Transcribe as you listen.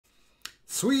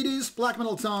Swedish black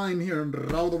metal time here in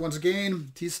Rauta once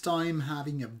again, this time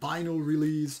having a vinyl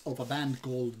release of a band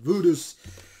called Voodus.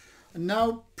 And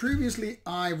now, previously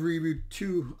I reviewed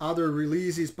two other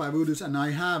releases by Voodus, and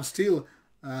I have still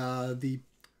the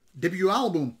debut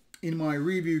album in my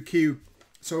review queue.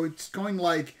 So it's going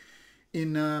like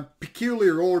in a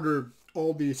peculiar order,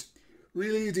 all these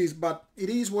releases, but it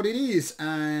is what it is.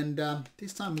 And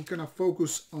this time we're gonna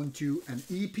focus onto an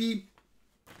EP.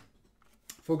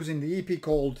 Focusing the EP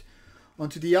called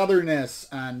Onto the Otherness,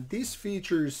 and this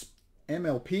features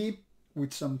MLP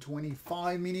with some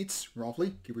 25 minutes,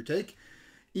 roughly, give or take.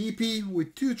 EP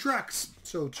with 2 tracks,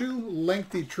 so 2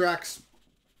 lengthy tracks.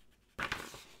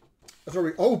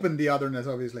 Sorry, Open the Otherness,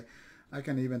 obviously. I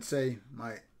can't even say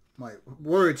my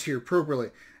words here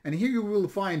properly. And here you will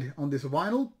find on this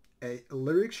vinyl a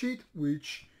lyric sheet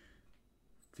which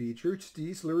features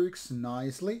these lyrics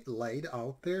nicely laid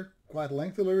out there. Quite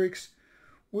lengthy lyrics.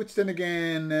 Which then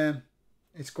again,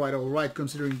 it's quite alright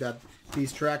considering that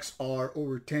these tracks are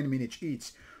over 10 minutes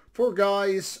each. 4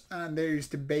 guys, and there is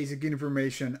the basic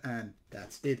information, and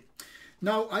that's it.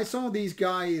 Now, I saw these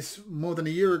guys more than a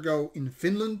year ago in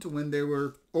Finland when they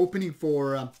were opening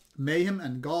for Mayhem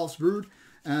and Galswood,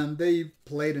 and they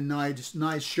played a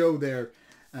nice show there.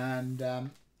 And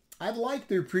I'd like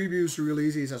their previous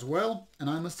releases as well, and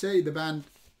I must say the band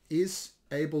is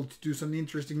able to do some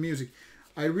interesting music.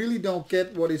 I really don't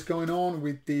get what is going on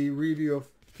with the review of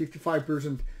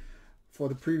 55% for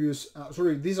the previous,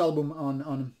 this album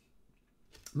on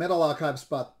Metal Archives,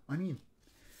 but I mean,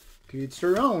 it's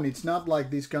their own. It's not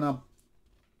like this gonna,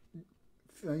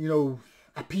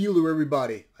 appeal to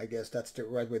everybody. I guess that's the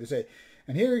right way to say.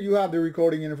 And here you have the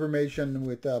recording information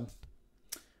with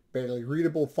barely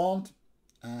readable font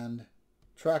and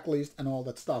track list and all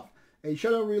that stuff. A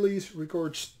shadow release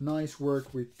records nice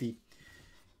work with the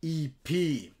EP.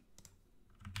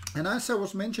 And as I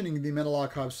was mentioning the Metal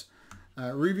Archives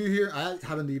review here, I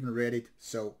haven't even read it,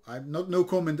 so I've no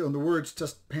comment on the words,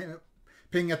 just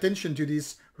paying attention to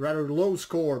this rather low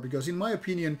score, because in my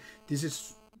opinion this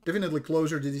is definitely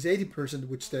closer to this 80%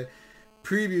 which the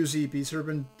previous EP,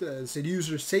 Serpent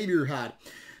Seducer Savior, had.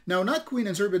 Now, Night Queen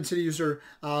and Serpent Seducer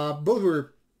both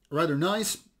were rather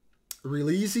nice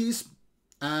releases,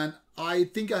 and I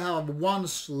think I have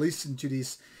once listened to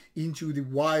this Into the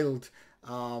Wild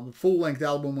full-length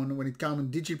album when it came in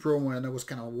DigiPro, and I was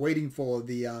kind of waiting for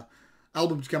the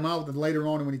album to come out, and later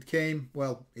on when it came,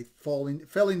 well, it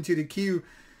fell into the queue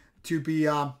to be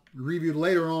reviewed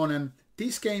later on, and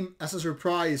this came as a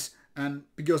surprise, and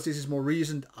because this is more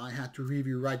recent, I had to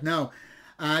review right now.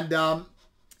 And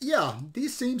yeah,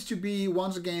 this seems to be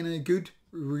once again a good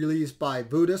release by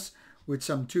Voodus with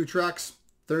some 2 tracks,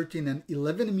 13 and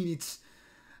 11 minutes.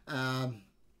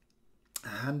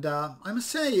 And I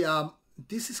must say,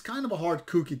 this is kind of a hard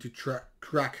cookie to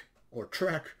crack.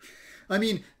 I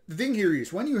mean, the thing here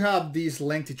is, when you have these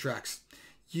lengthy tracks,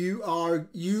 you are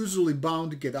usually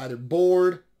bound to get either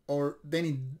bored, or then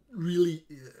it really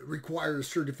requires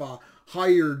sort of a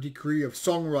higher degree of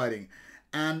songwriting.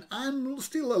 And I'm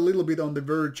still a little bit on the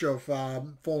verge of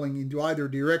falling into either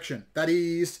direction. That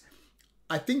is,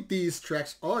 I think these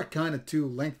tracks are kind of too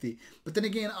lengthy, but then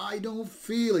again, I don't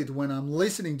feel it when I'm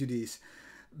listening to these,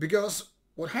 because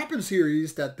what happens here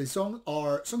is that the songs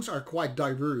are quite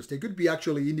diverse. They could be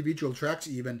actually individual tracks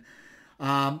even,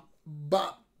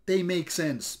 but they make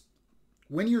sense.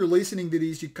 When you're listening to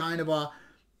these, you kind of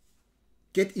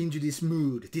get into this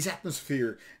mood, this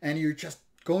atmosphere, and you're just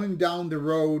going down the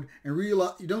road and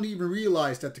you don't even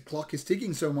realize that the clock is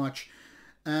ticking so much.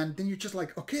 And then you're just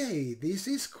like, okay, this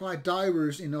is quite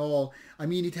diverse in all. I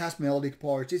mean, it has melodic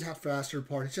parts, it has faster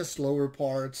parts, it has slower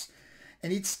parts.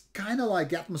 And it's kind of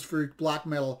like atmospheric black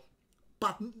metal,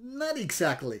 but not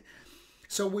exactly.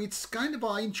 So it's kind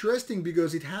of interesting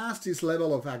because it has this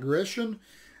level of aggression,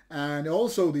 and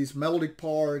also these melodic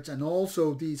parts, and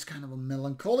also these kind of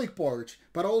melancholic parts,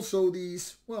 but also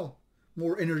these, well,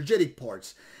 more energetic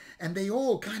parts. And they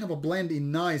all kind of blend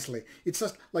in nicely. It's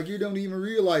just like you don't even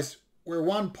realize where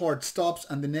one part stops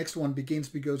and the next one begins,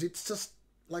 because it's just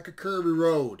like a curvy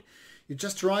road. You're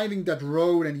just driving that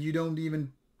road and you don't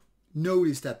even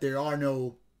notice that there are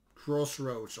no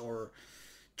crossroads or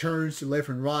turns to left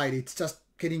and right. It's just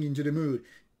getting into the mood.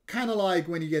 Kind of like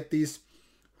when you get this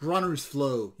runner's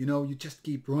flow, you just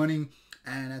keep running,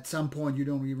 and at some point you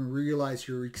don't even realize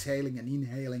you're exhaling and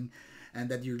inhaling, and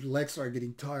that your legs are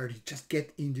getting tired. You just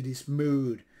get into this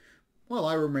mood. Well,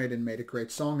 Iron Maiden made a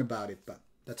great song about it, but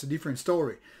that's a different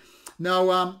story.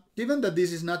 Now, given that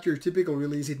this is not your typical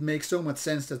release, it makes so much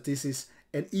sense that this is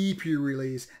an EP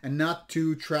release and not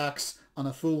 2 tracks on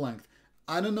a full length.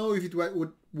 I don't know if it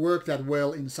would work that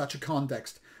well in such a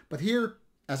context, but here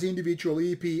as individual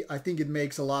EP, I think it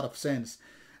makes a lot of sense.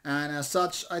 And as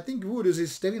such, I think Voodus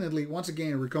is definitely, once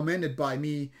again, recommended by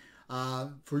me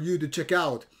for you to check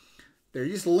out. There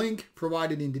is a link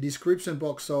provided in the description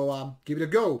box, so give it a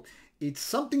go. It's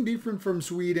something different from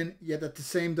Sweden, yet at the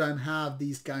same time have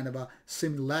these kind of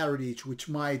similarities, which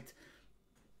might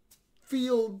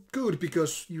feel good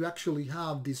because you actually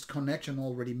have this connection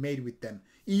already made with them,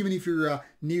 even if you're a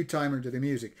new timer to the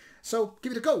music. So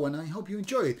give it a go, and I hope you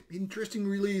enjoy it. Interesting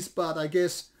release, but I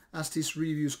guess, as this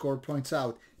review score points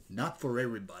out, not for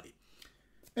everybody.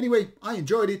 Anyway, I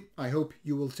enjoyed it. I hope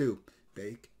you will too.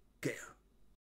 Take care.